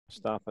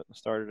stop it and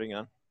start it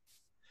again.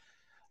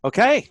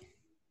 Okay,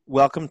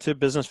 welcome to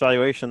Business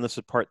Valuation. This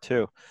is part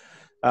 2.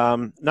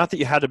 Not that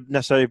you had to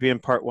necessarily be in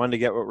part 1 to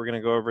get what we're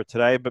going to go over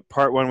today, but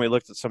part 1 we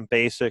looked at some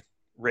basic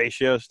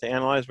ratios to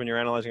analyze when you're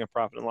analyzing a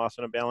profit and loss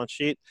on a balance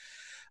sheet.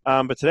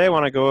 But today I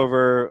want to go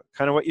over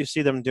kind of what you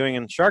see them doing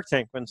in Shark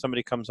Tank when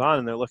somebody comes on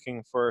and they're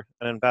looking for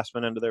an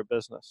investment into their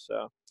business.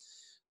 So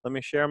let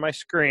me share my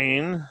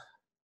screen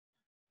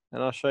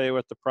and I'll show you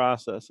what the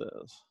process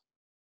is.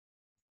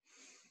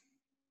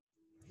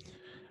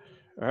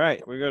 All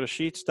right, we go to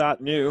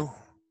sheets.new.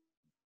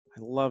 I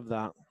love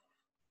that.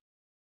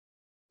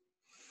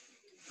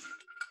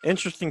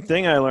 Interesting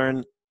thing I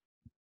learned.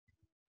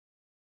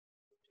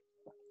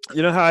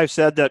 You know how I've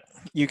said that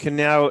you can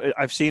now,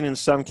 I've seen in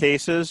some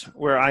cases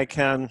where I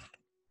can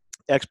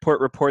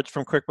export reports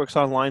from QuickBooks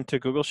Online to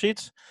Google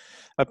Sheets.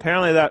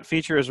 Apparently that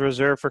feature is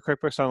reserved for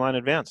QuickBooks Online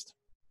Advanced.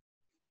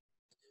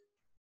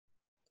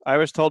 I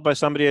was told by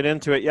somebody at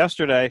Intuit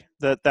yesterday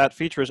that that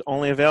feature is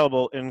only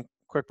available in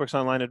QuickBooks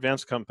Online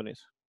Advanced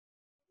companies.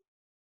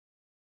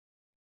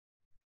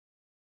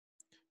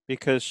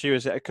 Because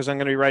I'm going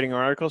to be writing an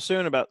article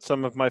soon about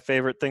some of my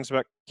favorite things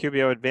about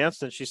QBO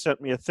Advanced, and she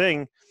sent me a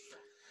thing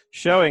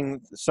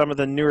showing some of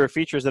the newer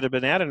features that have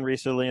been added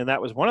recently, and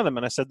that was one of them.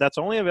 And I said, that's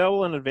only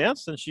available in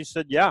Advanced? And she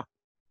said, yeah.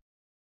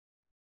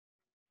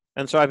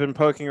 And so I've been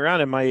poking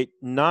around in my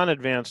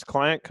non-advanced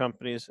client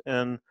companies,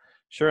 and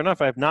sure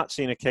enough, I have not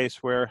seen a case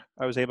where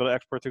I was able to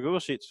export to Google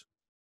Sheets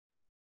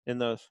in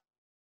those.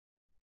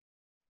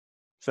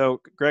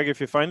 So, Greg,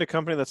 if you find a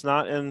company that's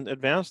not in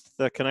Advanced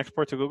that can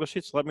export to Google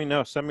Sheets, let me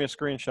know. Send me a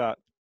screenshot.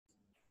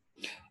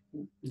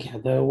 Yeah,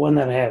 the one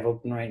that I have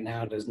open right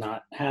now does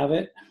not have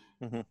it,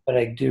 but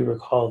I do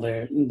recall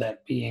that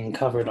being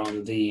covered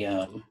on the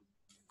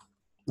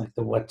like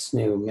the what's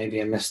new.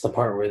 Maybe I missed the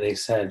part where they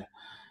said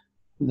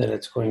that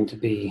it's going to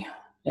be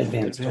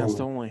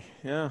advanced only.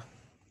 Yeah.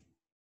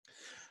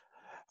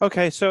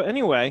 Okay, so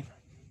anyway,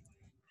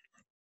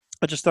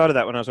 I just thought of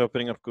that when I was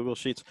opening up Google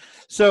Sheets.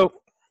 So,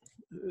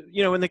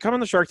 you know, when they come on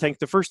the Shark Tank,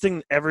 the first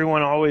thing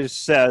everyone always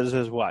says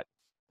is what?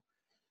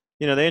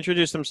 You know, they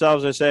introduce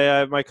themselves. They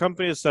say, my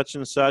company is such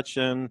and such,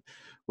 and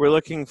we're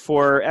looking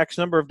for X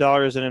number of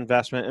dollars in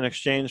investment in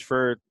exchange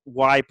for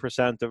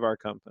Y% of our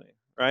company,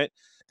 right?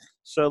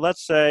 So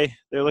let's say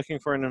they're looking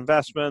for an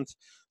investment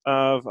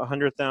of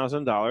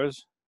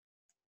 $100,000,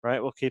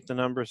 right? We'll keep the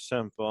numbers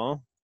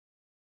simple.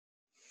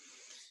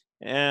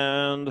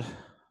 And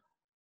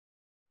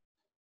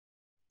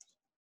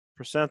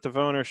percent of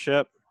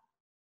ownership,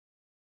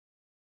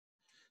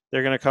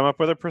 they're going to come up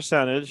with a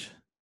percentage.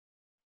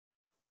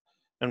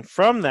 And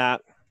from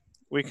that,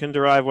 we can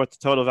derive what the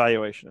total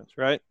valuation is,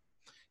 right?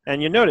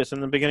 And you notice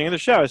in the beginning of the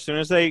show, as soon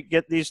as they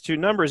get these two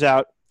numbers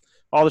out,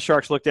 all the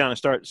sharks look down and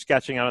start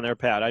sketching out on their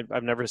pad.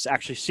 I've never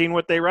actually seen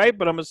what they write,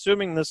 but I'm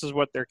assuming this is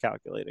what they're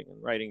calculating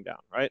and writing down,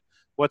 right?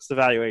 What's the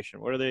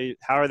valuation?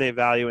 How are they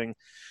valuing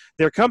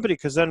their company?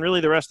 Because then really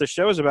the rest of the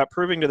show is about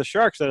proving to the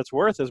sharks that it's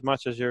worth as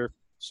much as you're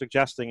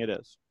suggesting it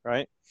is,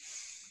 right?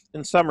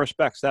 In some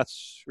respects,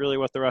 that's really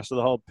what the rest of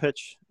the whole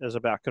pitch is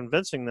about,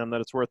 convincing them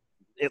that it's worth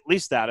at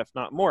least that, if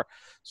not more,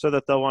 so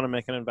that they'll want to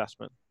make an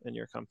investment in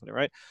your company,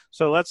 right?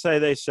 So let's say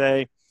they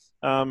say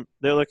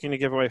they're looking to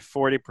give away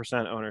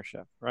 40%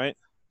 ownership, right?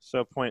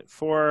 So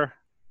 0.4,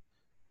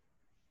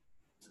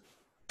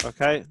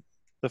 okay?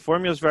 The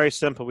formula is very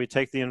simple. We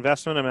take the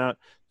investment amount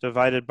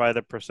divided by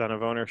the percent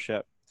of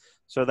ownership.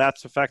 So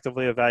that's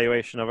effectively a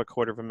valuation of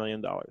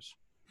 $250,000,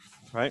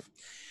 right?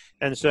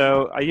 And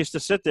so I used to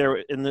sit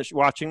there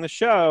watching the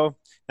show,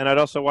 and I'd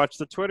also watch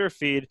the Twitter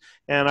feed,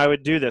 and I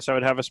would do this. I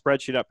would have a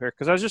spreadsheet up here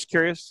because I was just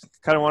curious,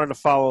 kind of wanted to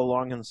follow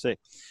along and see,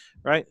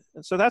 right?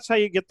 And so that's how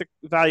you get the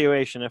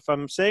valuation. If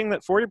I'm saying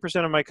that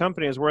 40% of my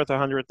company is worth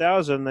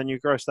 $100,000, then you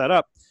gross that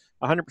up.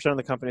 100% of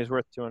the company is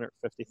worth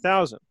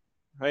 $250,000,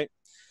 right?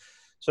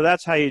 So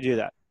that's how you do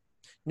that.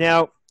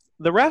 Now,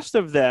 the rest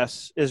of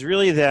this is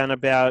really then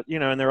about, you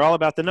know, and they're all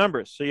about the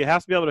numbers. So you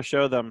have to be able to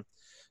show them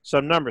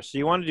some numbers. So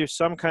you want to do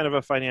some kind of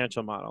a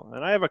financial model.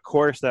 And I have a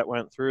course that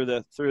went through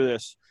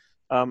this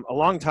a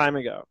long time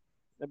ago.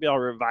 Maybe I'll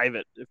revive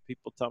it if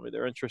people tell me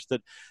they're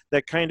interested.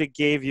 That kind of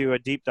gave you a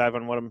deep dive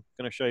on what I'm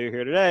going to show you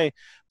here today.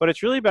 But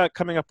it's really about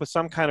coming up with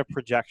some kind of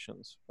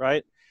projections,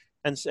 right?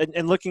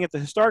 And looking at the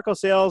historical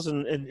sales,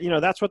 and you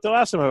know, that's what they'll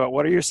ask them about.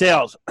 What are your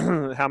sales?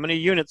 How many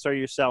units are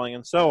you selling?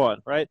 And so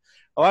on, right?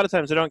 A lot of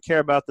times they don't care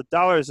about the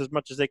dollars as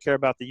much as they care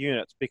about the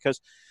units,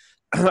 because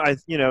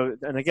you know,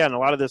 and again, a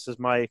lot of this is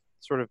my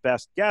sort of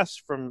best guess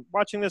from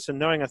watching this and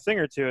knowing a thing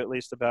or two at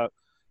least about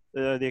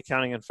the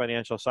accounting and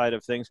financial side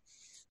of things,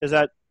 is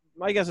that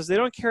my guess is they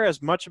don't care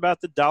as much about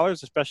the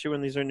dollars, especially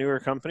when these are newer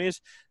companies,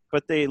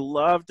 but they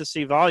love to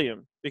see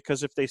volume,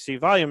 because if they see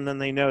volume, then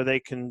they know they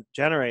can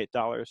generate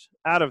dollars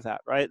out of that,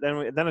 right?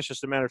 Then it's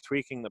just a matter of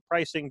tweaking the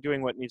pricing,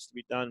 doing what needs to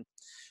be done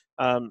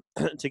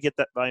to get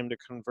that volume to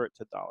convert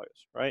to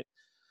dollars, right?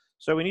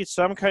 So we need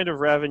some kind of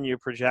revenue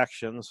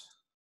projections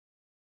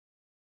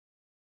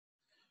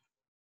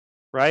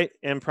right?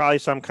 And probably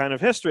some kind of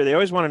history. They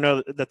always want to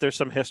know that there's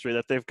some history,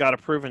 that they've got a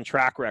proven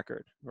track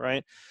record,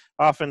 right?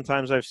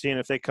 Oftentimes I've seen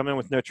if they come in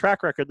with no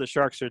track record, the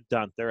sharks are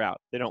done. They're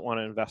out. They don't want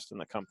to invest in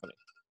the company.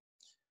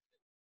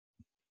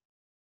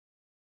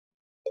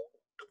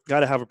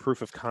 Got to have a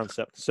proof of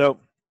concept. So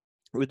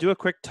we'll do a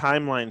quick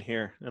timeline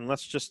here. And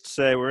let's just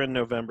say we're in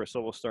November.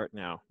 So we'll start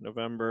now.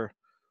 November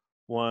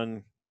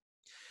 1,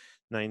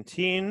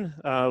 19.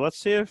 Let's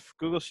see if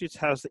Google Sheets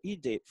has the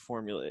e-date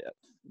formula yet.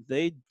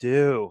 They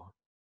do.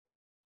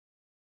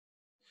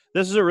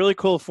 This is a really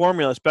cool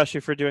formula, especially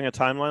for doing a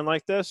timeline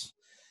like this.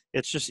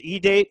 It's just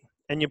e-date,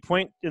 and you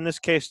point, in this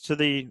case, to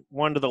the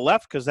one to the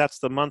left, because that's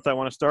the month I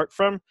want to start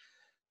from,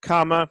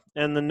 comma,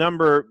 and the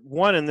number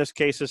 1 in this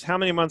case is how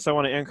many months I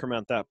want to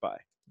increment that by,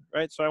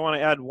 right? So I want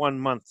to add 1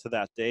 month to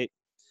that date,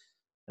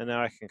 and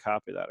now I can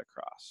copy that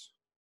across.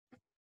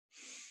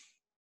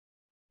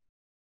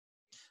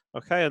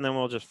 Okay, and then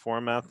we'll just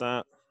format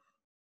that.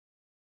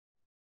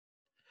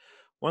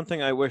 One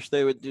thing I wish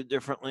they would do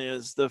differently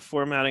is the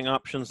formatting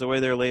options, the way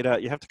they're laid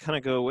out. You have to kind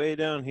of go way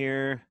down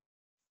here.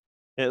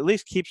 It at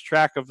least keeps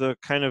track of the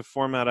kind of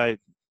format I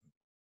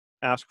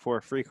ask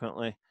for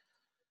frequently.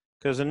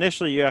 Because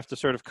initially you have to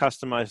sort of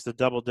customize the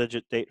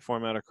double-digit date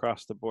format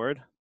across the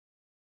board.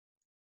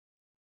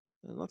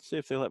 And let's see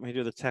if they let me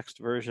do the text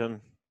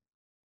version.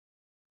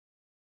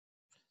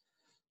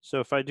 So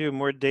if I do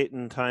more date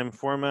and time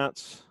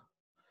formats,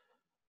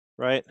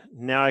 right,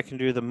 now I can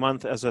do the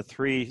month as a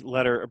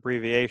 3-letter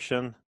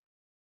abbreviation,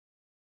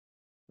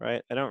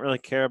 right? I don't really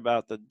care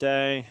about the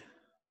day,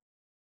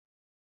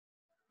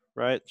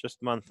 right?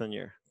 Just month and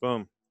year.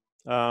 Boom.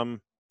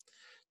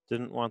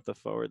 Didn't want the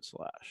 /.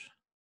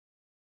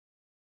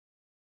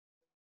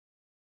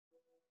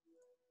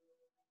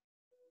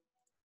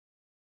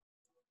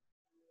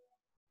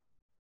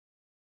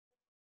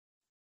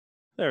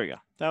 There we go.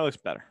 That looks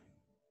better.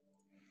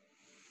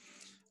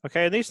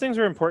 Okay, and these things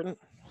are important,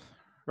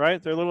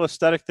 right? They're little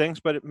aesthetic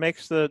things, but it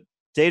makes the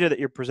data that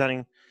you're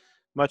presenting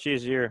much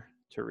easier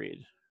to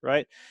read,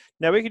 right?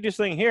 Now we could do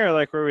something here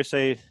like where we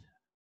say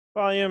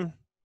volume,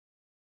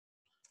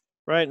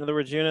 right? In other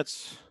words,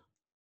 units,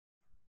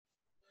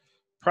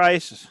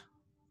 price,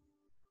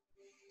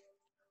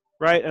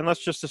 right? And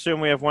let's just assume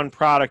we have one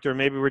product, or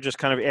maybe we're just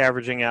kind of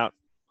averaging out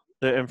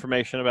the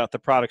information about the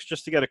products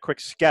just to get a quick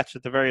sketch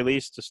at the very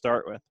least to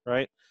start with,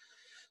 right?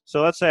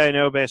 So let's say I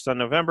know based on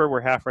November, we're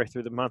halfway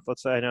through the month.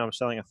 Let's say I know I'm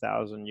selling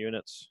 1,000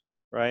 units,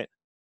 right?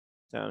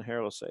 Down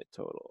here, we'll say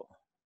total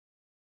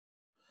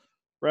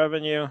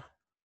revenue,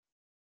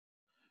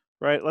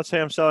 right? Let's say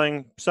I'm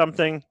selling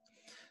something,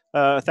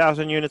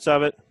 1,000 units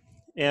of it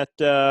at,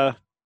 I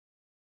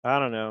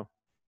don't know,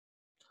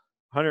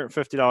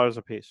 $150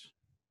 a piece.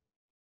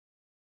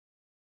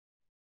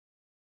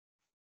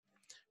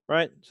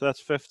 Right, so that's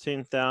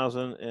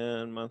 15,000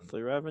 in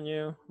monthly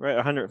revenue, right?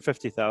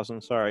 150,000.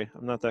 Sorry,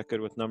 I'm not that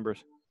good with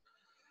numbers.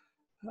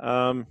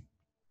 And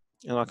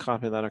I'll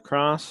copy that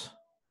across.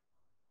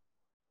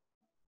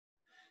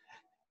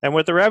 And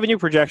with the revenue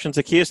projections,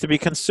 the key is to be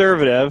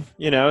conservative.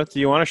 You know,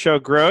 you want to show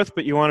growth,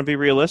 but you want to be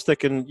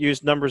realistic and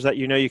use numbers that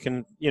you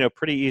can,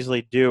 pretty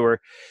easily do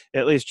or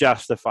at least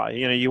justify.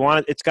 You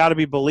want it's got to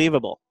be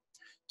believable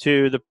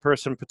to the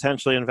person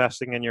potentially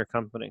investing in your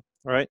company,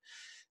 right?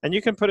 And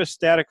you can put a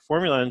static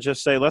formula and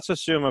just say, let's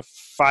assume a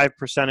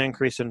 5%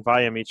 increase in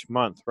volume each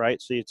month,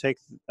 right? So you take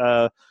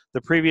the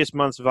previous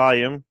month's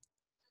volume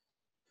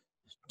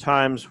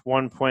times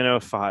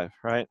 1.05,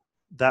 right?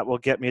 That will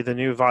get me the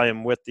new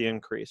volume with the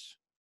increase.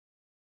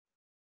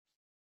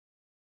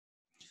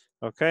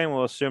 Okay, and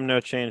we'll assume no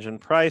change in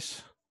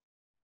price.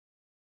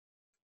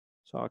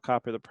 So I'll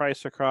copy the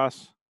price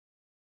across.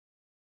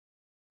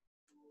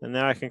 And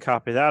now I can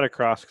copy that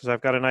across because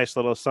I've got a nice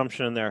little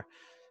assumption in there.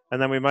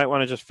 And then we might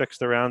want to just fix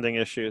the rounding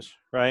issues,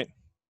 right?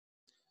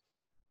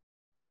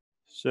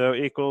 So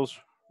equals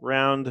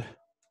round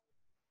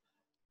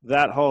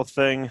that whole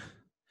thing,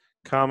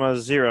 comma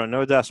 0,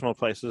 no decimal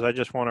places. I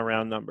just want a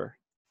round number.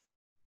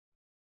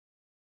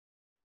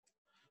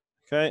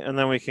 Okay, and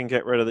then we can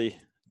get rid of the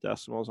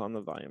decimals on the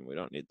volume. We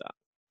don't need that.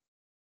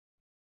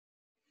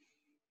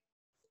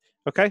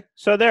 Okay,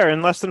 so there,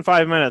 in less than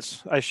 5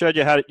 minutes, I showed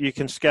you how you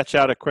can sketch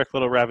out a quick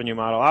little revenue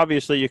model.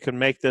 Obviously, you can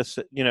make this,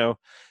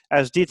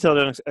 as detailed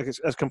and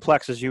as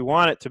complex as you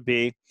want it to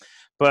be.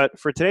 But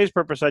for today's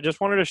purpose, I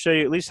just wanted to show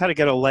you at least how to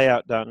get a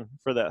layout done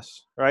for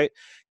this, right?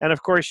 And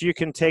of course, you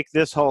can take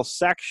this whole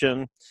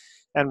section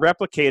and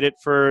replicate it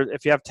for,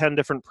 if you have 10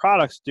 different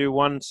products, do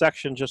one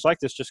section just like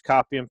this, just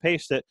copy and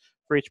paste it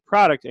for each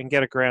product and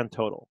get a grand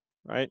total,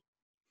 right?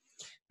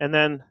 And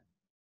then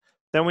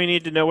we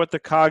need to know what the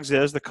COGS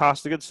is, the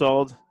cost of goods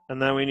sold,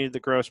 and then we need the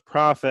gross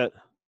profit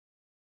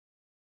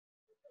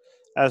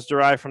as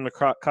derived from the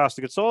cost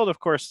of goods sold. Of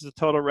course, the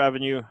total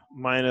revenue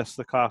minus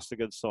the cost of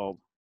goods sold,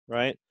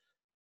 right?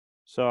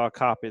 So I'll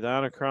copy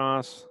that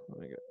across.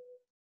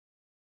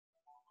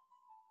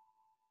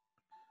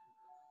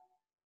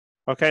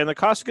 Okay, and the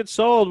cost of goods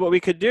sold, what we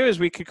could do is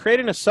we could create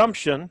an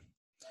assumption,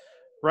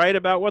 right,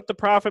 about what the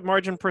profit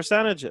margin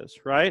percentage is,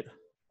 right?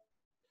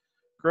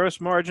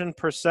 gross margin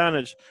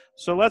percentage.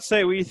 So let's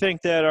say we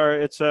think that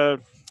it's a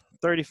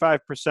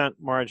 35%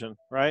 margin,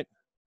 right?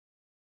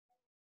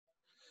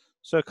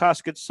 So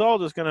cost of goods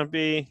sold is going to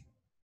be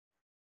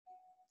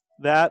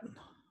that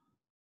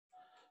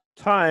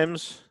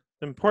times,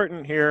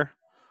 important here,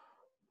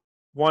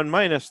 1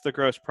 minus the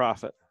gross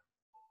profit,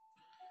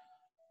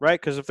 right?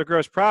 Because if the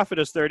gross profit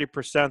is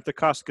 30%, the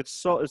cost of goods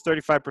sold is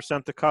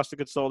 35%, the cost of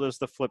goods sold is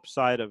the flip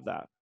side of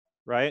that,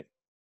 right?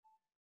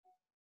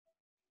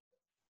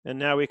 And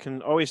now we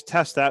can always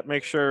test that,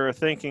 make sure our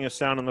thinking is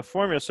sound in the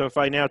formula. So if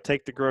I now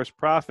take the gross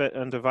profit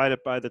and divide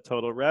it by the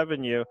total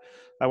revenue,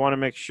 I want to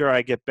make sure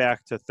I get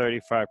back to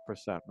 35%,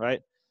 right?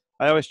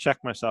 I always check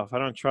myself. I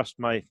don't trust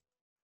my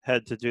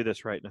head to do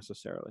this right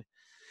necessarily.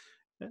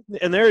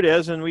 And there it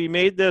is. And we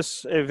made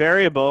this a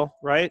variable,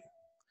 right,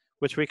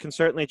 which we can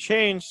certainly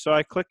change. So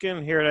I click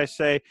in here and I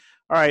say,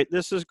 all right,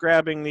 this is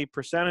grabbing the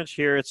percentage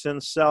here. It's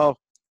in cell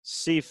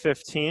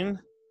C15.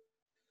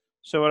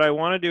 So what I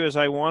want to do is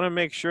I want to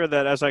make sure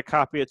that as I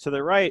copy it to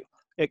the right,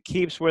 it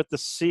keeps with the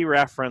C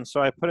reference.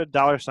 So I put a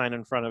 $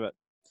 in front of it.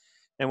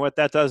 And what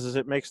that does is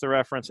it makes the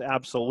reference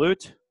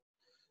absolute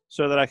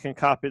so that I can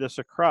copy this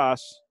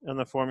across and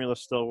the formula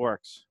still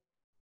works.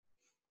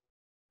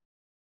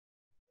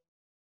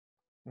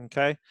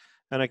 Okay.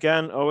 And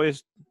again,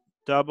 always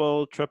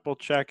double, triple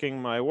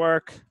checking my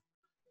work.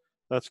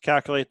 Let's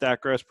calculate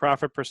that gross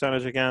profit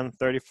percentage again,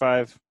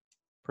 35%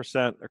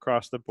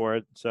 across the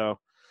board. So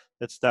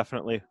it's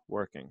definitely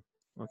working.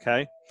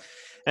 Okay.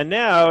 And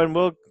now, and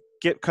we'll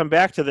come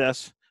back to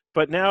this,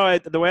 but now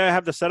the way I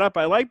have this set up,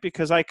 I like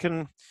because I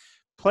can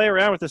play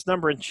around with this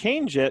number and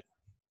change it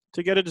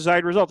to get a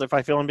desired result. If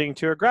I feel I'm being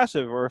too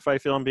aggressive or if I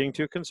feel I'm being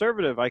too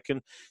conservative, I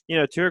can,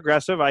 too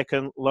aggressive, I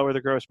can lower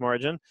the gross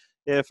margin.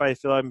 If I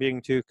feel I'm being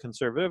too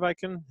conservative, I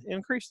can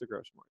increase the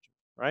gross margin,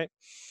 right?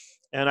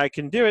 And I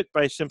can do it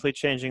by simply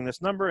changing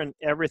this number and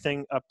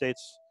everything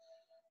updates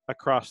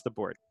across the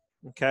board,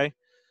 okay?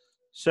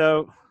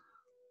 So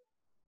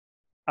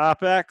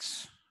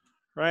OpEx,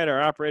 right,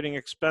 our operating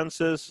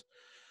expenses.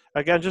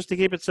 Again, just to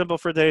keep it simple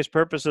for today's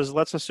purposes,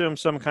 let's assume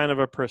some kind of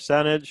a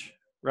percentage,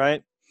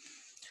 right?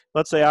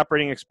 Let's say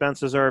operating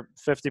expenses are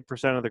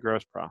 50% of the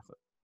gross profit.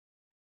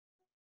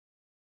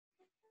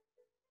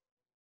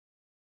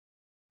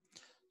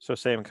 So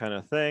same kind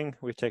of thing.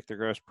 We take the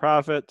gross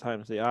profit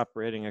times the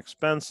operating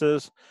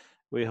expenses.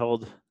 We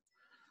hold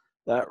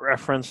that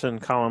reference in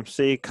column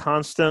C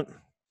constant.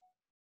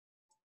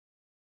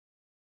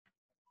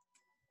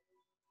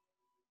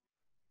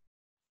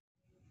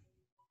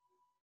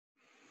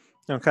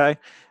 Okay,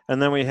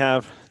 and then we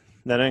have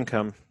net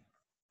income,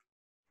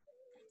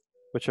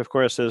 which of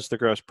course is the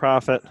gross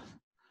profit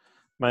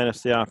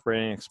minus the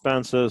operating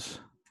expenses.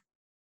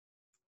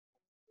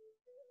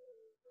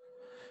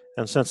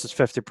 And since it's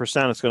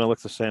 50%, it's going to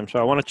look the same. So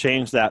I want to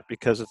change that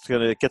because it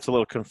gets a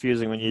little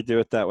confusing when you do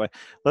it that way.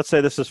 Let's say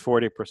this is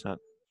 40%.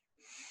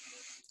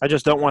 I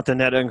just don't want the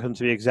net income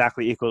to be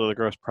exactly equal to the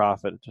gross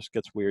profit. It just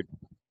gets weird.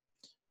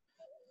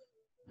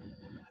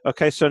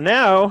 Okay, so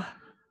now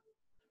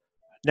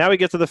we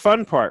get to the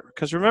fun part.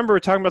 Because remember, we're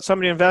talking about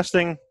somebody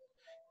investing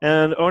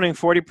and owning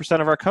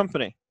 40% of our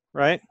company,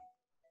 right?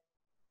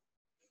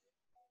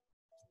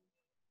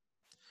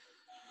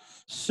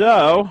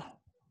 So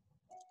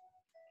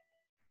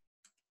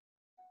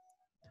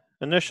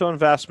initial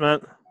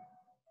investment,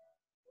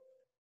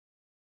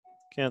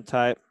 can't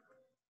type.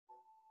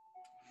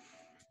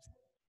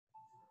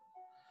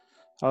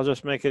 I'll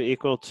just make it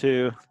equal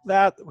to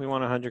that. We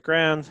want 100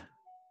 grand.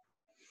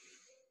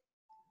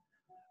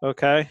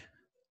 Okay.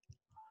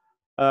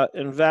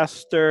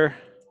 Investor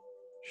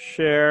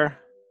share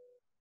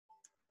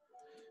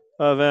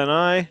of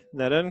NI,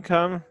 net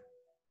income,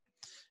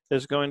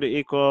 is going to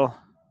equal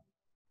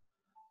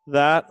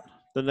that,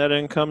 the net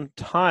income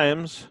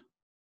times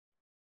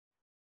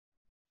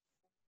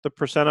the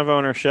percent of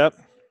ownership.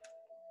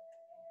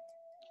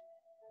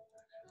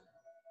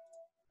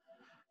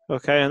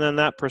 Okay, and then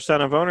that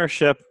percent of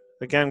ownership,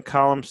 again,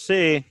 column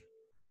C,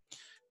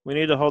 we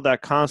need to hold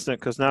that constant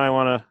because now I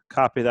want to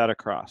copy that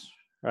across,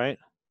 right?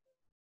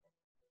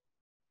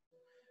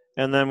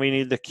 And then we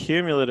need the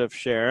cumulative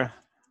share.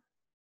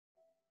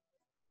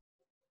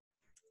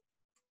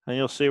 And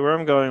you'll see where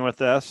I'm going with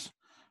this.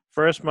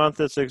 First month,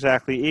 it's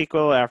exactly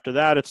equal. After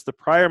that, it's the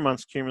prior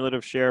month's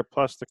cumulative share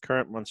plus the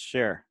current month's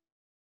share.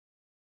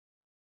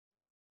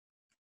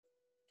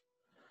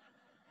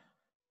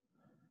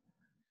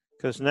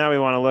 Because now we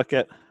want to look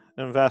at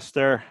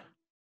investor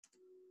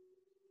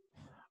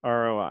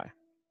ROI,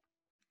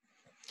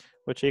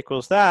 which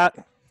equals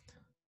that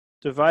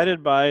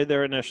divided by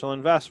their initial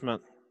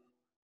investment.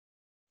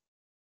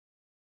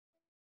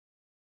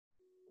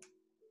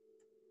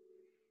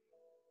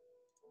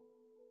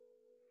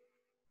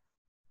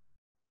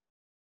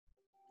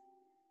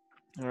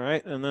 All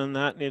right, and then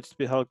that needs to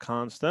be held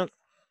constant.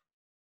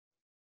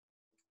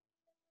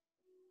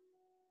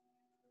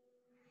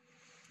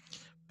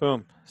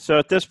 Boom. So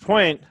at this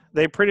point,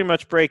 they pretty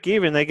much break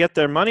even. They get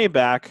their money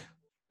back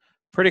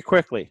pretty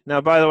quickly. Now,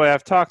 by the way,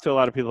 I've talked to a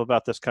lot of people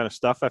about this kind of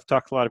stuff. I've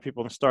talked to a lot of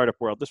people in the startup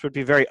world. This would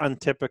be very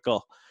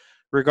untypical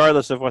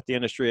regardless of what the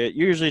industry is. It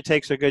usually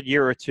takes a good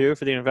year or two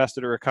for the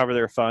investor to recover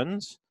their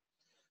funds.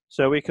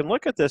 So we can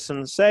look at this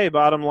and say,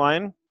 bottom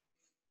line,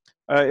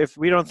 if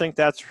we don't think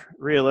that's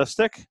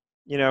realistic,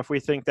 if we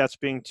think that's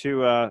being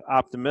too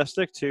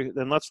optimistic,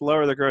 then let's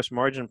lower the gross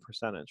margin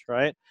percentage,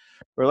 right?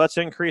 Or let's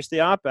increase the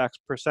OPEX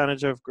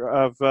percentage of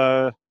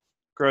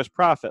gross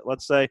profit.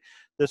 Let's say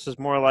this is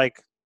more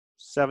like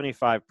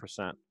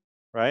 75%,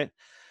 right?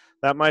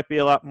 That might be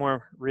a lot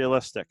more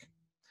realistic.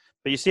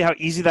 But you see how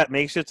easy that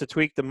makes it to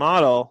tweak the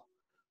model,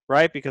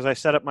 right? Because I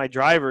set up my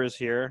drivers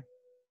here.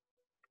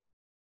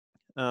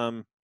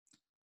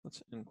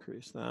 Let's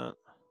increase that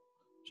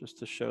just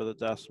to show the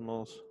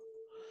decimals.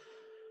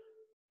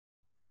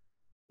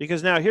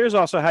 Because now here's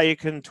also how you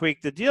can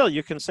tweak the deal.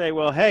 You can say,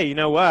 well, hey, you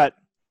know what?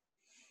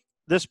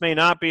 This may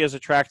not be as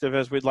attractive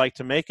as we'd like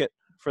to make it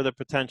for the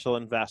potential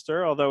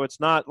investor, although it's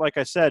not, like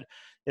I said,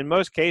 in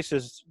most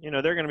cases,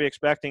 they're going to be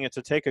expecting it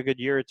to take a good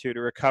year or two to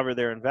recover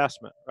their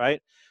investment,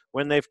 right?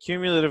 When they've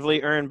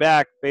cumulatively earned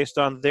back based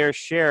on their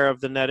share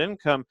of the net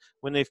income,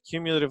 when they've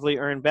cumulatively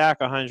earned back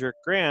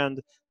 $100,000,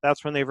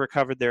 that's when they've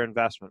recovered their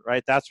investment,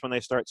 right? That's when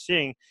they start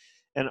seeing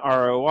an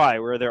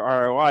ROI, where their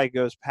ROI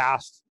goes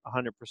past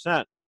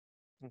 100%,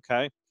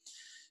 okay?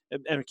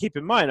 And keep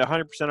in mind,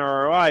 100%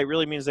 ROI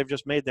really means they've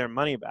just made their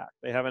money back.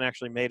 They haven't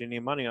actually made any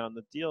money on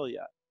the deal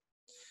yet.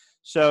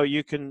 So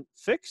you can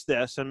fix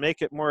this and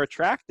make it more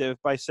attractive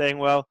by saying,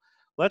 well,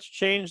 let's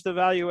change the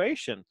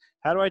valuation.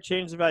 How do I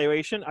change the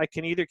valuation? I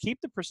can either keep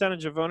the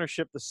percentage of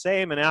ownership the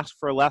same and ask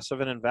for less of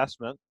an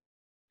investment,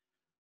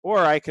 or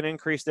I can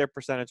increase their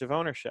percentage of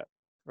ownership,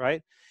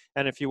 right?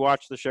 And if you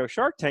watch the show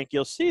Shark Tank,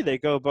 you'll see they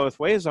go both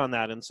ways on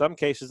that. In some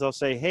cases, they'll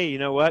say, hey, you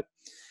know what?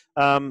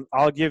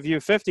 I'll give you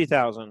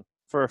 $50,000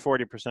 for a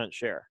 40%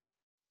 share,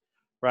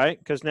 right?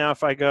 Because now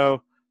if I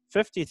go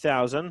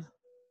 50,000,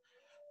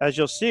 as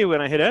you'll see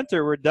when I hit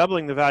enter, we're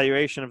doubling the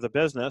valuation of the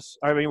business.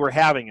 I mean, we're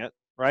halving it,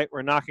 right?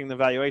 We're knocking the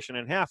valuation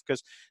in half,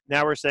 because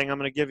now we're saying I'm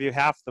going to give you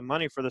half the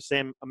money for the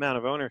same amount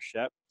of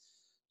ownership.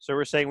 So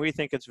we're saying we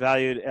think it's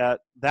valued at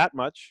that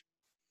much,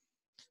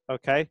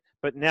 okay?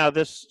 But now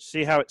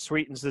see how it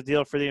sweetens the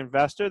deal for the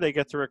investor? They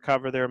get to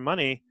recover their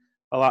money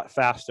a lot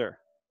faster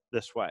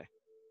this way,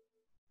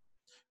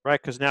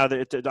 right? Because now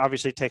it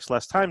obviously takes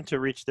less time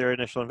to reach their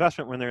initial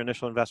investment when their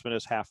initial investment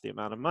is half the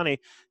amount of money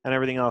and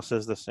everything else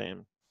is the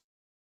same.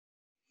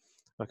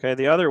 Okay,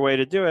 the other way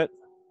to do it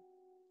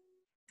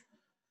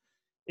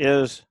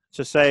is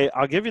to say,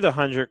 I'll give you the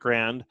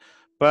 $100,000,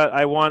 but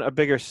I want a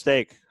bigger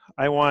stake.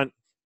 I want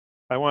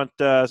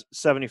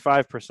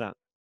 75%.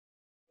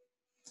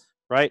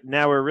 Right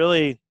now, we're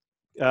really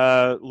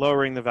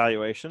lowering the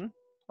valuation,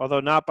 although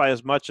not by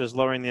as much as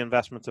lowering the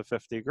investment to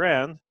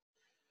 $50,000.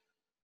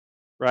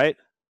 Right?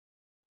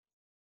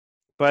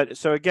 But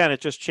so again,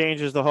 it just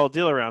changes the whole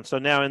deal around. So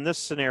now in this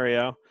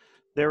scenario,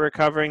 they're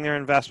recovering their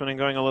investment and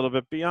going a little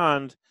bit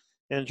beyond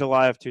in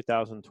July of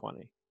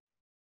 2020.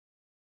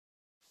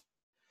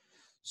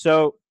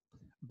 So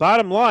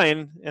bottom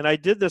line, and I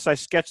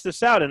sketched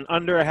this out in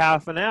under a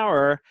half an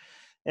hour,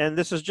 and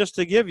this is just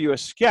to give you a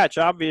sketch.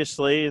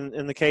 Obviously,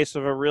 in the case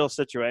of a real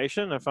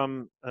situation, if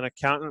I'm an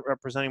accountant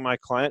representing my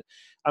client,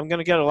 I'm going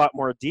to get a lot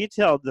more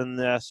detailed than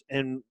this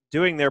in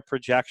doing their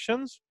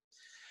projections.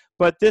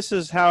 But this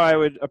is how I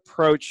would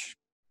approach,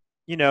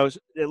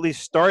 at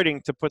least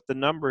starting to put the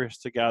numbers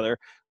together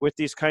with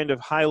these kind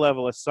of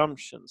high-level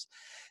assumptions.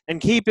 And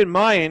keep in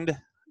mind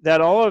that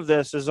all of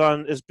this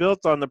is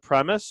built on the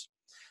premise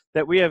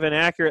that we have an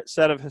accurate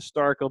set of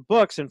historical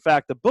books, in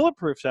fact, the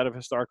bulletproof set of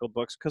historical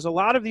books, because a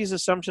lot of these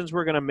assumptions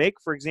we're going to make,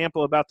 for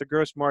example, about the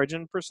gross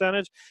margin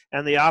percentage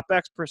and the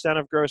OPEX percent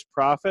of gross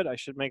profit, I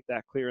should make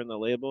that clear in the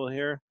label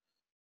here,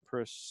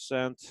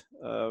 percent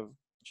of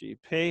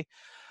GP.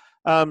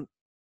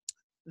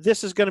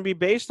 This is going to be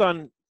based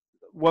on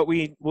what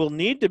we will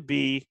need to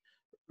be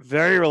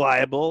very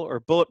reliable or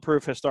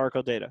bulletproof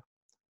historical data,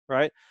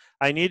 right?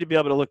 I need to be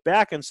able to look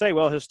back and say,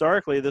 well,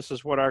 historically, this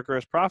is what our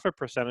gross profit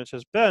percentage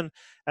has been,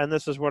 and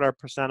this is what our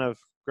percent of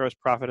gross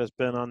profit has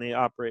been on the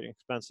operating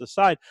expenses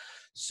side,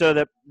 so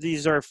that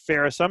these are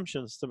fair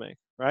assumptions to make,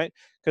 right?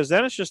 Because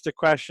then it's just a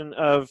question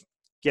of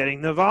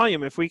getting the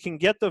volume. If we can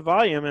get the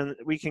volume and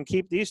we can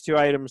keep these two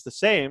items the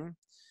same,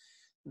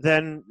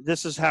 then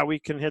this is how we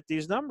can hit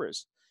these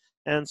numbers.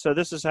 And so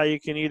this is how you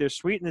can either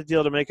sweeten the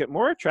deal to make it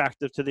more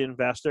attractive to the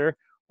investor,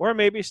 or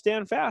maybe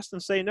stand fast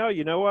and say, no,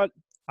 you know what?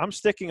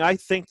 I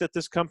think that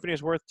this company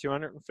is worth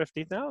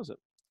 $250,000,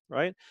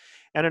 right?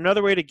 And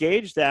another way to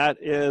gauge that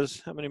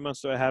is, how many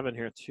months do I have in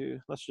here? 2.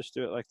 Let's just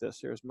do it like this.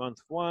 Here's month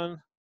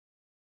 1.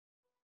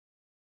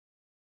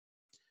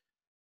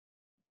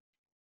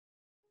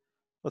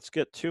 Let's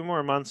get 2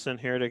 more months in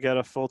here to get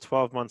a full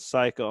 12-month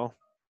cycle.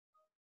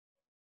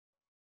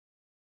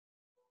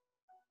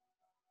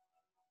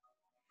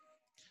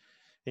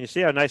 And you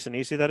see how nice and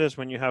easy that is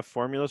when you have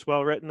formulas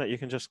well written that you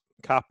can just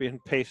copy and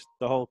paste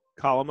the whole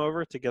column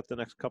over to get the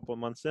next couple of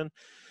months in.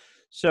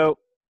 So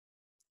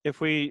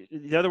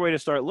the other way to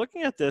start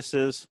looking at this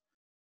is,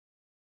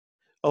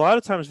 a lot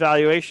of times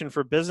valuation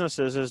for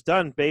businesses is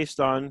done based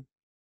on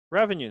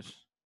revenues,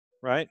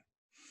 right?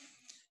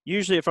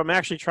 Usually, if I'm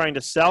actually trying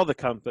to sell the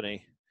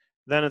company,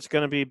 then it's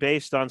going to be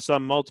based on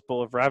some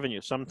multiple of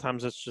revenue.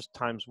 Sometimes it's just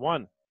times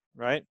one,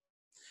 right?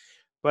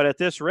 But at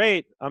this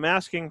rate, I'm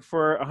asking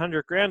for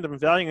 100 grand. I'm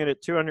valuing it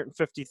at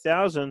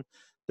 250,000.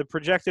 The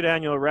projected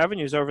annual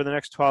revenues over the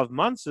next 12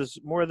 months is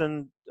more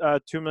than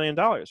 $2 million,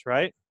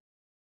 right?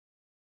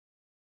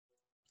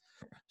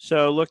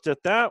 So looked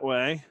at that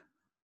way,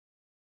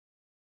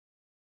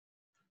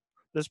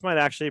 this might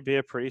actually be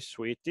a pretty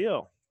sweet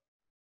deal.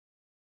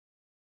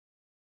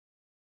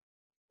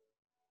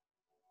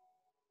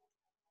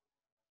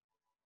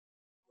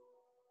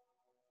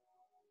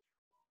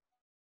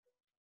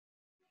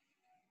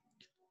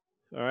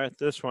 All right,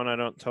 this one I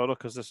don't total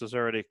because this is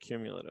already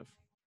cumulative.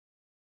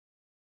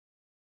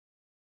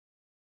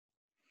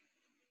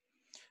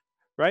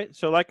 Right?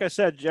 So like I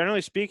said, generally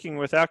speaking,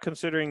 without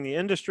considering the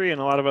industry and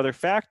a lot of other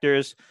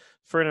factors,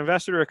 for an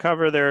investor to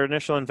recover their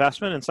initial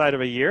investment inside of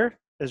a year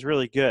is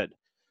really good.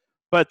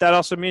 But that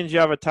also means you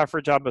have a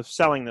tougher job of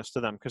selling this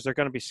to them because they're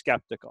going to be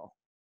skeptical,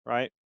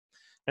 right?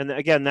 And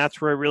again, that's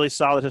where really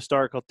solid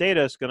historical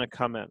data is going to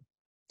come in,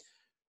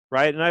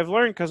 right? And I've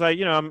learned because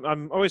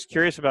I'm always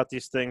curious about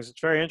these things.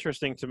 It's very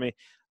interesting to me.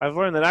 I've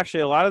learned that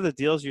actually a lot of the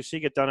deals you see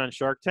get done on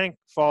Shark Tank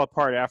fall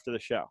apart after the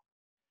show,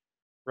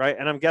 right?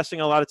 And I'm guessing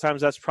a lot of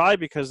times that's probably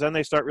because then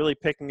they start really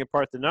picking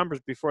apart the numbers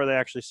before they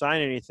actually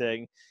sign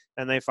anything,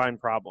 and they find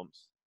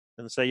problems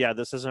and say, yeah,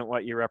 this isn't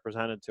what you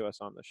represented to us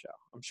on the show.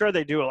 I'm sure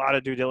they do a lot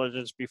of due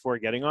diligence before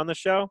getting on the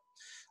show.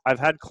 I've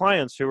had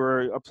clients who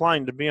were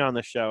applying to be on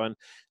the show,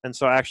 and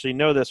so I actually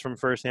know this from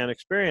firsthand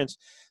experience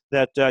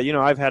that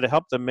I've had to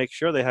help them make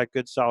sure they had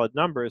good solid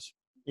numbers,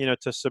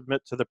 to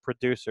submit to the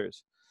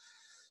producers.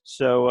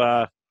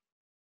 So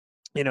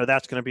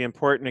that's going to be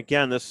important.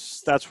 Again,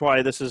 that's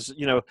why this is,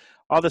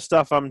 all the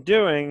stuff I'm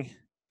doing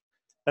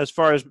as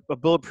far as a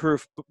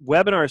Bulletproof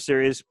webinar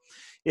series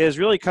is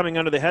really coming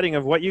under the heading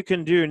of what you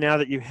can do now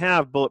that you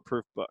have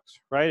Bulletproof books,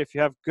 right? If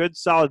you have good,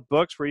 solid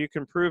books where you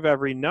can prove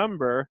every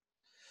number,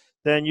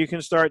 then you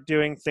can start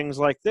doing things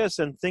like this.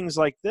 And things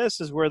like this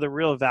is where the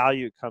real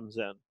value comes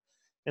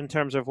in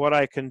terms of what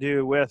I can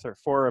do with or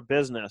for a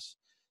business.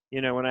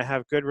 When I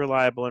have good,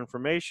 reliable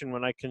information,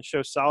 when I can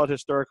show solid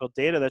historical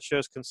data that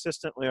shows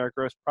consistently our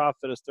gross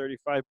profit is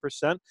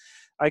 35%,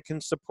 I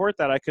can support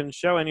that. I can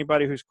show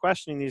anybody who's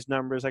questioning these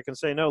numbers, I can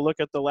say, no,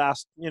 look at the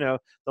last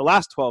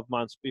 12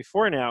 months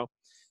before now.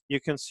 You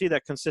can see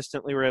that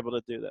consistently we're able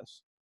to do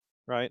this,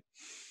 right?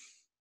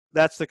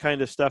 That's the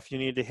kind of stuff you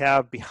need to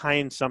have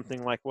behind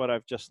something like what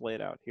I've just laid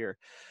out here.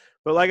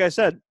 But like I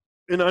said,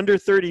 in under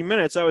 30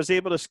 minutes, I was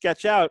able to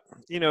sketch out,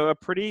 a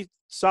pretty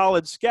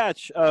solid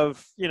sketch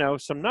of,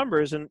 some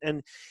numbers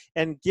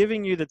and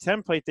giving you the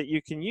template that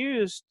you can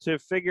use to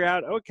figure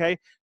out, okay,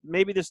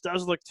 maybe this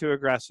does look too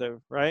aggressive,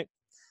 right?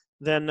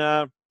 Then,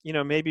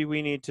 maybe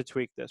we need to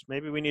tweak this.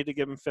 Maybe we need to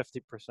give them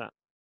 50%.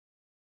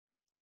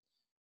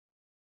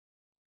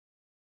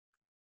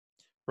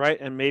 Right?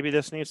 And maybe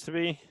this needs to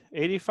be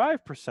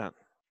 85%.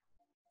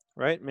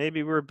 Right?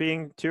 Maybe we're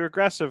being too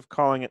aggressive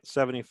calling it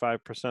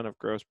 75% of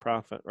gross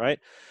profit, right?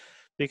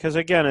 Because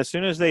again, as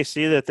soon as they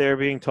see that they're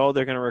being told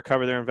they're going to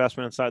recover their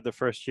investment inside the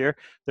first year,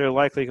 they're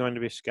likely going to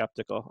be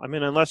skeptical. I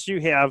mean, unless you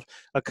have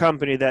a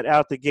company that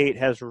out the gate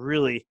has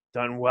really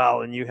done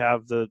well and you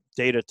have the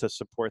data to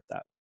support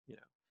that.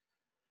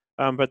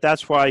 But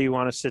that's why you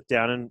want to sit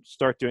down and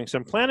start doing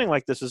some planning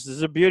like this. This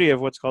is the beauty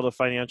of what's called a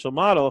financial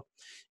model,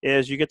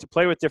 is you get to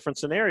play with different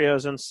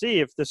scenarios and see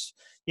if this,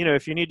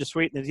 if you need to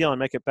sweeten the deal and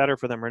make it better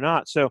for them or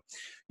not. So,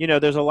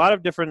 there's a lot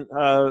of different,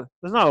 there's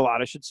not a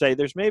lot, I should say.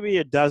 There's maybe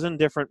a dozen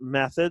different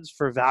methods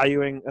for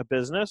valuing a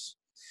business.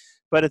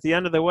 But at the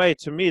end of the way,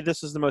 to me,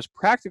 this is the most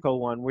practical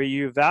one where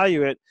you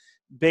value it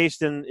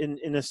based in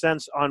a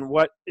sense on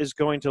what is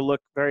going to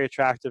look very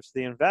attractive to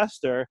the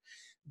investor,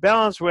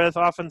 balanced with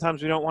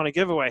oftentimes we don't want to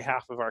give away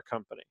half of our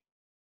company,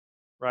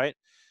 right?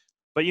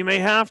 But you may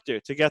have to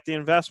get the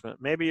investment.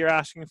 Maybe you're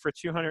asking for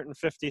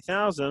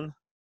 250,000,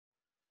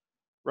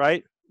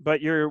 right? But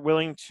you're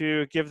willing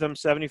to give them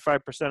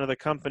 75% of the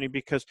company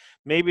because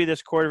maybe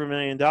this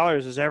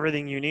 $250,000 is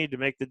everything you need to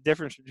make the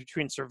difference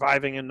between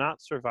surviving and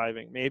not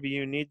surviving. Maybe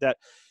you need that.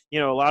 A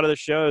lot of the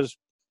shows,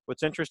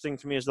 what's interesting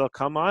to me is they'll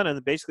come on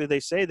and basically they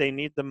say they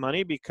need the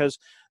money because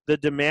the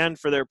demand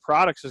for their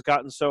products has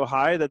gotten so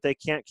high that they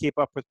can't keep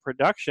up with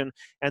production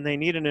and they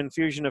need an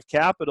infusion of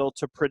capital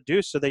to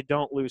produce so they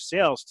don't lose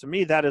sales. To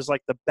me, that is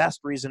like the best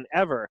reason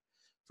ever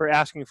for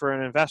asking for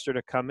an investor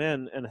to come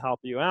in and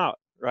help you out,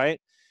 right?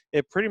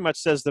 It pretty much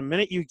says the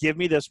minute you give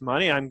me this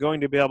money, I'm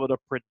going to be able to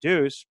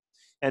produce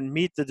and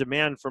meet the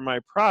demand for my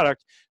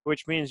product,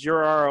 which means your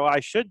ROI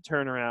should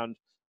turn around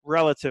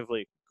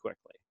relatively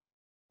quickly,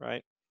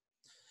 right?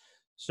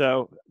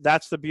 So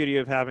that's the beauty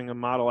of having a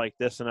model like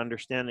this and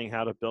understanding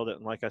how to build it.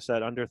 And like I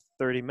said, under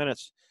 30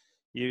 minutes,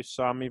 you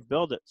saw me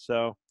build it.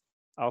 So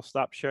I'll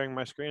stop sharing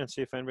my screen and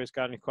see if anybody's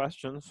got any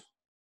questions.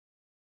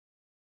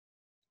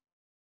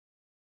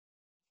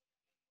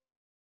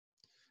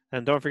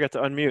 And don't forget to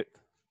unmute.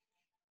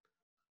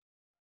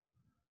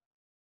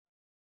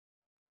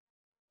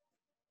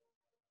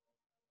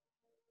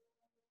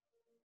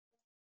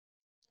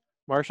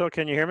 Marshall,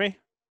 can you hear me?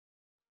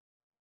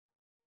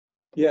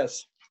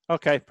 Yes.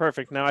 Okay,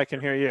 perfect. Now I can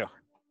hear you.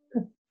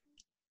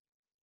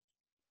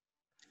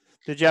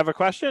 Did you have a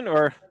question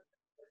or?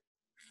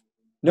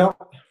 No.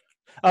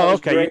 Oh,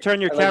 okay. Great. You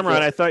turned your camera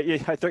on. I thought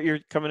you were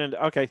coming in.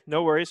 Okay,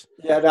 no worries.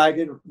 Yeah, no, I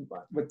didn't.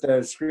 With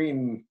the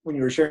screen, when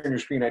you were sharing your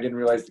screen, I didn't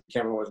realize the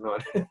camera wasn't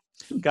on.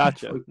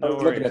 Gotcha. I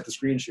was looking at the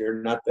screen share,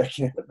 not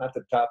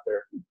the top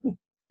there.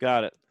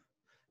 Got it.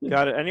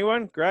 Got it.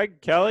 Anyone? Greg,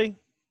 Kelly?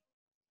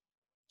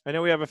 I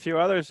know we have a few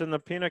others in the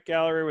peanut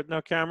gallery with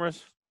no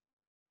cameras.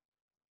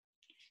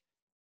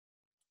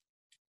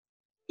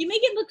 You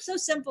make it look so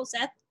simple,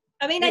 Seth.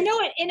 I mean, I know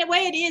it in a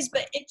way it is,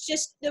 but it's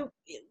just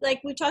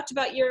like we talked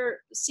about, your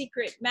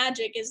secret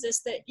magic is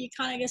this, that you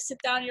kind of just sit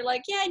down and you're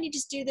like, yeah, and you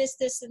just do this,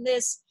 this, and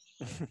this,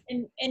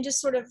 and just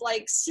sort of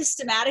like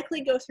systematically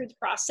go through the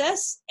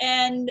process.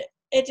 And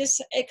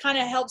it kind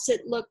of helps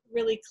it look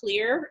really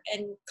clear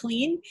and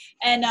clean.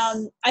 And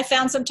I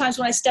found sometimes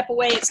when I step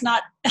away, it's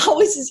not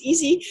always as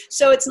easy.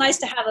 So it's nice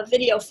to have a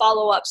video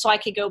follow up so I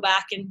could go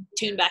back and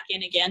tune back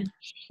in again.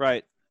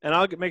 Right. And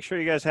I'll make sure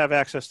you guys have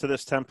access to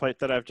this template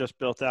that I've just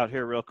built out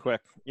here real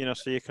quick,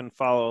 so you can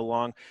follow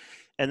along.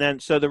 And then,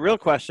 so the real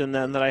question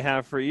then that I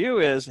have for you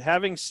is,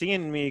 having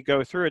seen me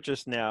go through it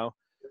just now,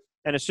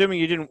 and assuming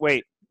you didn't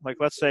wait, like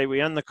let's say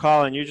we end the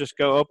call and you just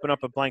go open up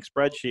a blank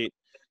spreadsheet,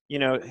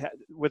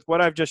 with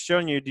what I've just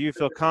shown you, do you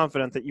feel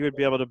confident that you would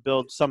be able to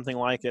build something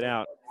like it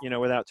out,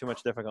 without too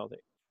much difficulty?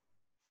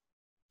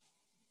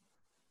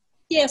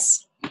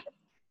 Yes.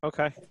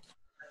 Okay.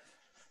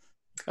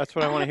 That's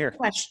what I want to hear.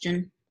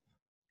 Question.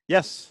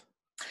 Yes.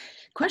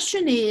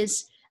 Question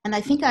is, and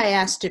I think I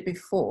asked it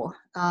before,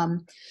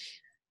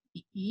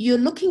 you're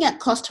looking at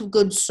cost of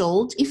goods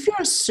sold. If you're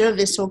a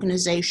service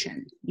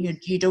organization,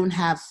 you don't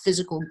have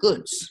physical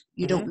goods,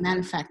 you don't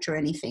manufacture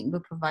anything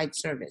but provide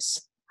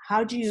service.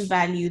 How do you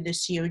value the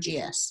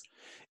COGS?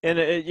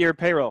 In your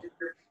payroll.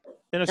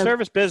 In a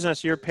service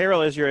business, your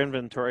payroll is your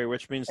inventory,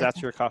 which means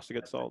that's your cost of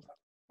goods sold.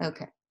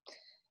 Okay.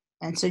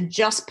 And so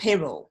just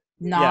payroll,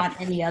 not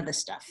any other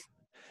stuff.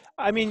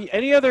 I mean,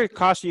 any other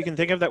cost you can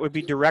think of that would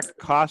be direct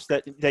costs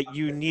that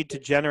you need to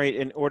generate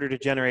in order to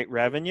generate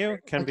revenue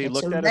can be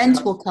looked at. So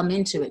rent will come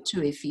into it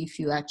too if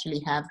you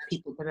actually have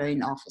people that are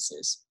in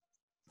offices.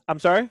 I'm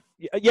sorry?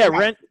 Yeah,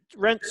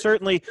 rent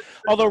certainly.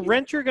 Although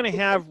rent you're going to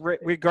have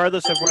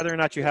regardless of whether or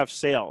not you have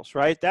sales,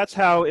 right? That's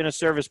how in a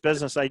service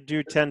business I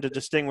do tend to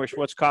distinguish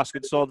what's cost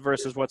of goods sold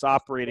versus what's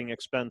operating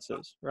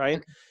expenses, right?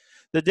 Okay.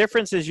 The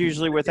difference is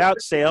usually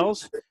without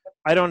sales,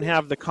 I don't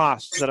have the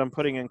costs that I'm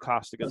putting in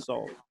cost of goods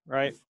sold,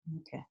 right?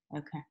 Okay.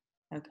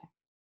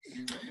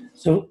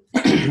 So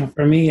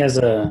for me as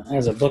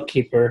a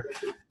bookkeeper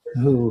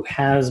who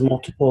has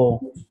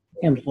multiple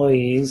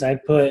employees, I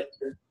put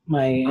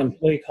my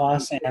employee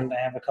costs and I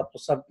have a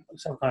couple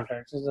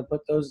subcontractors. I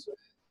put those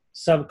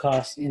sub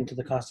costs into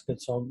the cost of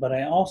goods sold, but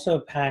I also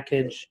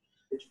package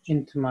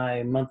into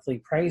my monthly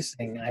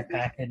pricing, I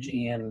package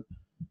in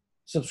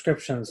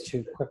subscriptions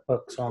to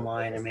QuickBooks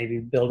Online and maybe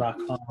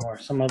Bill.com or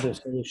some other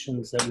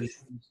solutions that we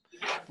use.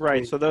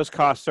 Right. So those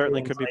costs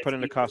certainly could be put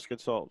into cost of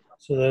goods sold.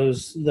 So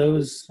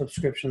those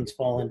subscriptions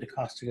fall into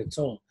cost of goods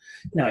sold.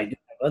 Now I do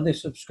have other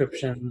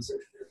subscriptions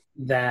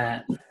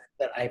that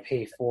I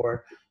pay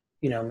for,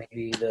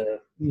 maybe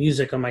the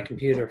music on my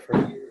computer for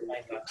 $9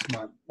 a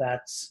month.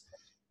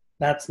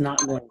 That's not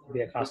going to be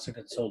a cost of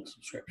goods sold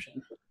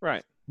subscription.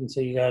 Right. And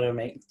so you got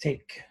to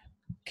take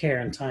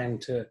care and time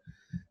to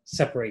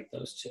separate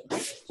those two.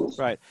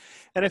 Right.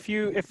 And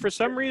if for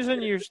some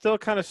reason you're still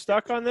kind of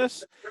stuck on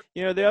this,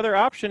 the other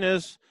option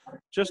is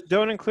just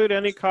don't include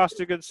any cost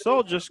of goods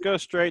sold, just go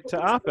straight to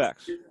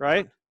OpEx,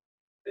 right?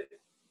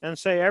 And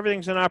say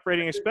everything's in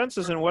operating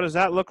expenses, and what does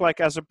that look like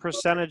as a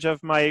percentage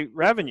of my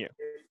revenue?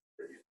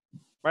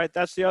 Right?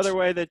 That's the other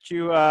way that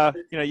you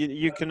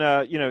can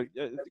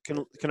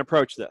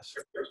approach this.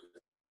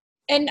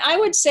 And I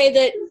would say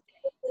that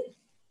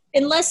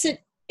unless it's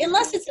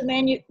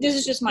this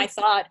is just my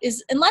thought,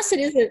 is unless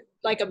it is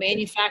like a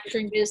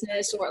manufacturing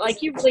business or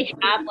like you really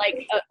have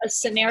like a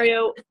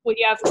scenario where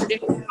you have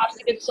traditional cost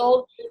of goods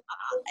sold,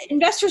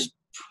 investors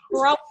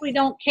probably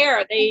don't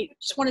care. They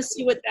just want to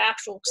see what the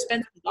actual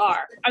expenses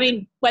are. I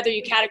mean, whether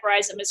you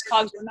categorize them as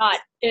COGS or not,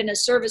 in a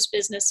service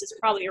business is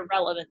probably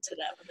irrelevant to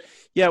them.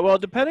 Yeah, well,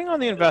 depending on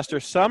the investor,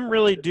 some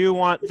really do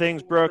want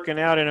things broken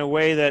out in a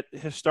way that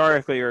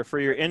historically or for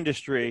your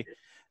industry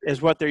is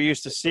what they're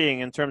used to seeing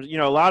in terms of,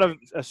 a lot of,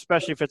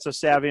 especially if it's a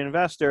savvy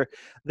investor,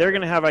 they're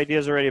going to have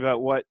ideas already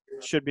about what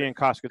should be in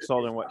cost of goods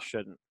sold and what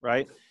shouldn't,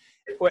 right?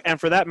 And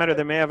for that matter,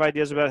 they may have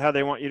ideas about how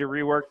they want you to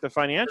rework the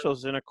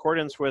financials in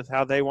accordance with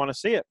how they want to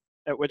see it,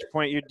 at which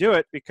point you do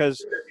it,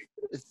 because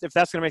if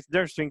that's going to make the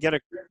difference between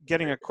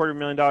getting a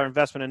 $250,000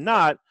 investment and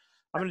not,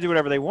 I'm going to do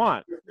whatever they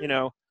want.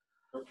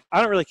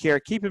 I don't really care.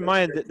 Keep in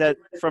mind that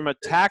from a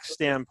tax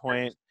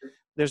standpoint,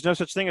 there's no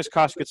such thing as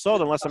cost of goods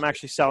sold unless I'm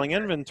actually selling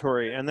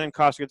inventory. And then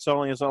cost of goods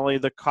sold is only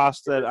the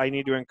cost that I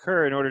need to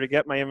incur in order to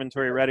get my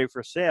inventory ready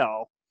for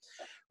sale,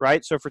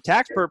 right? So for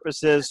tax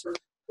purposes,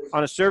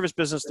 On a service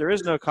business, there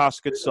is no cost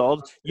of goods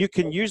sold. You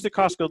can use the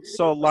cost of goods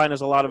sold line,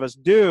 as a lot of us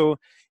do,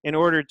 in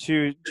order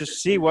to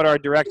just see what our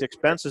direct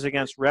expenses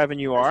against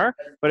revenue are.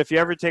 But if you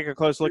ever take a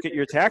close look at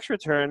your tax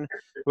return,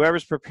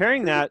 whoever's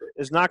preparing that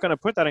is not going to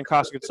put that in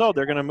cost of goods sold.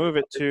 They're going to move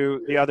it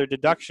to the other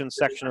deductions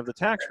section of the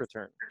tax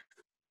return.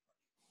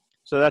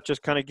 So that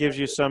just kind of gives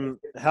you some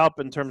help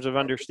in terms of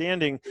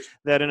understanding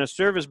that in a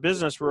service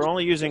business, we're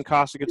only using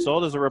cost of goods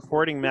sold as a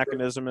reporting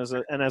mechanism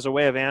and as a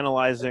way of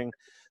analyzing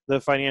the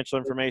financial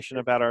information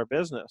about our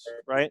business,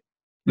 right?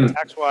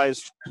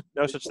 Tax-wise,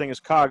 no such thing as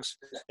COGS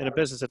in a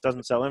business that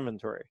doesn't sell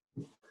inventory.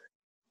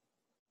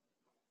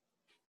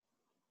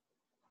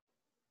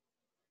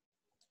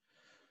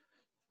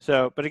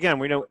 So, but again,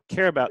 we don't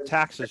care about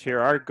taxes here.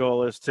 Our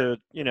goal is to,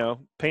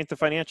 paint the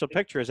financial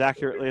picture as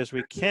accurately as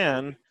we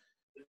can,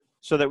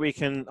 so that we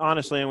can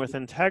honestly and with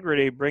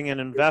integrity bring in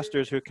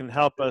investors who can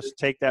help us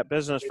take that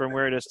business from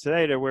where it is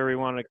today to where we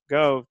want to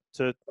go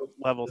to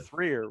level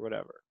 3 or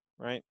whatever,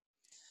 right?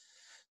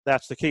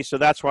 That's the key. So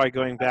that's why,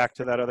 going back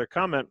to that other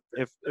comment,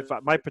 if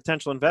my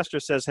potential investor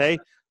says, hey,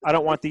 I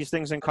don't want these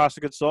things in cost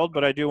of goods sold,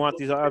 but I do want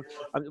these,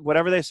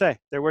 whatever they say,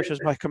 their wish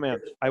is my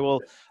command. I will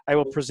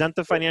present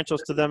the financials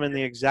to them in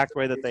the exact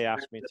way that they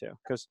ask me to,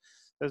 because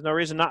there's no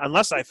reason not,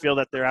 unless I feel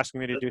that they're asking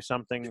me to do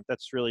something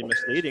that's really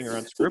misleading or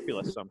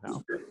unscrupulous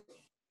somehow.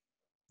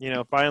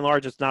 By and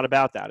large, it's not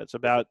about that. It's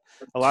about,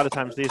 a lot of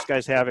times these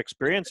guys have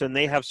experience and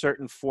they have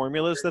certain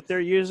formulas that they're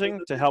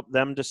using to help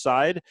them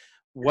decide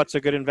what's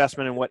a good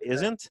investment and what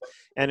isn't.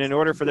 And in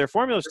order for their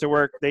formulas to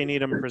work, they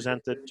need them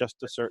presented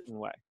just a certain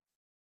way.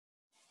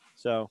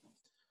 So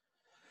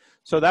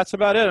that's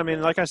about it. I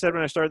mean, like I said,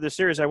 when I started this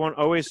series, I won't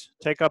always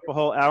take up a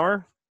whole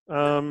hour.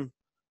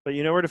 But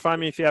you know where to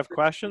find me if you have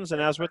questions.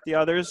 And as with the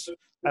others,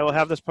 I will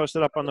have this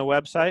posted up on the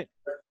website,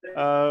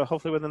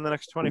 hopefully within the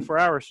next 24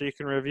 hours, so you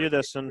can review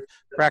this and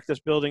practice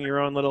building your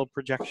own little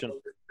projection.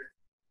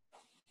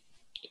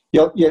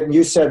 Yeah,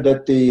 you said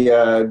that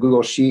the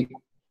Google Sheet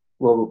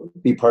will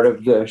be part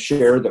of the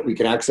share, that we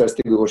can access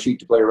the Google Sheet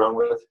to play around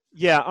with.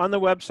 Yeah, on the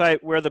website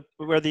where the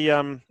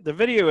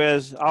video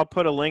is, I'll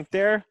put a link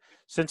there.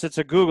 Since it's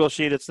a Google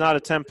Sheet, it's not a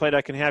template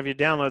I can have you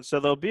download.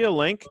 So there'll be a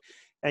link,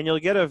 and you'll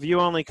get a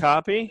view-only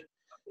copy.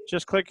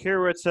 Just click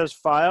here where it says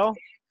File,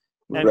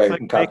 and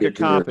click Make a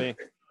Copy.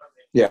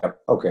 Yeah,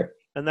 okay.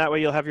 And that way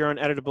you'll have your own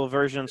editable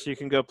version, so you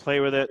can go play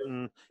with it.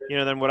 And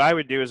then what I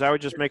would do is I would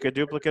just make a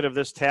duplicate of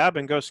this tab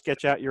and go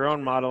sketch out your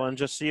own model and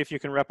just see if you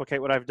can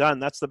replicate what I've done.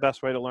 That's the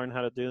best way to learn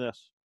how to do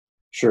this.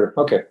 Sure.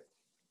 Okay.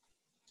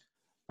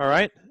 All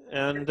right.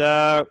 And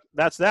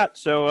that's that.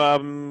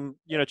 So,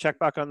 check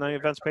back on the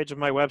events page of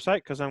my website,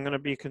 because I'm going to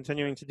be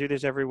continuing to do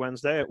these every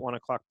Wednesday at 1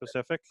 o'clock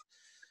Pacific.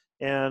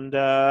 And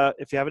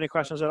if you have any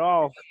questions at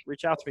all,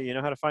 reach out to me. You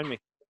know how to find me.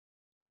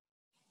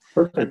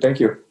 Perfect. Thank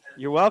you.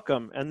 You're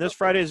welcome. And this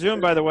Friday's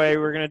Zoom, by the way,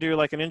 we're going to do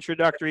like an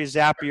introductory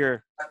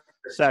Zapier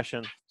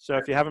session. So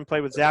if you haven't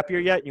played with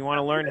Zapier yet, and you want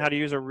to learn how to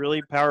use a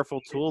really powerful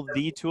tool,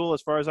 the tool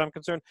as far as I'm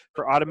concerned,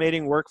 for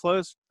automating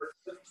workflows,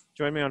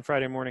 join me on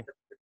Friday morning.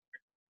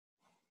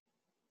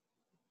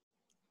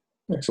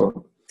 Excellent.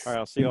 All right.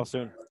 I'll see you all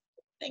soon.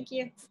 Thank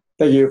you.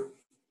 Thank you.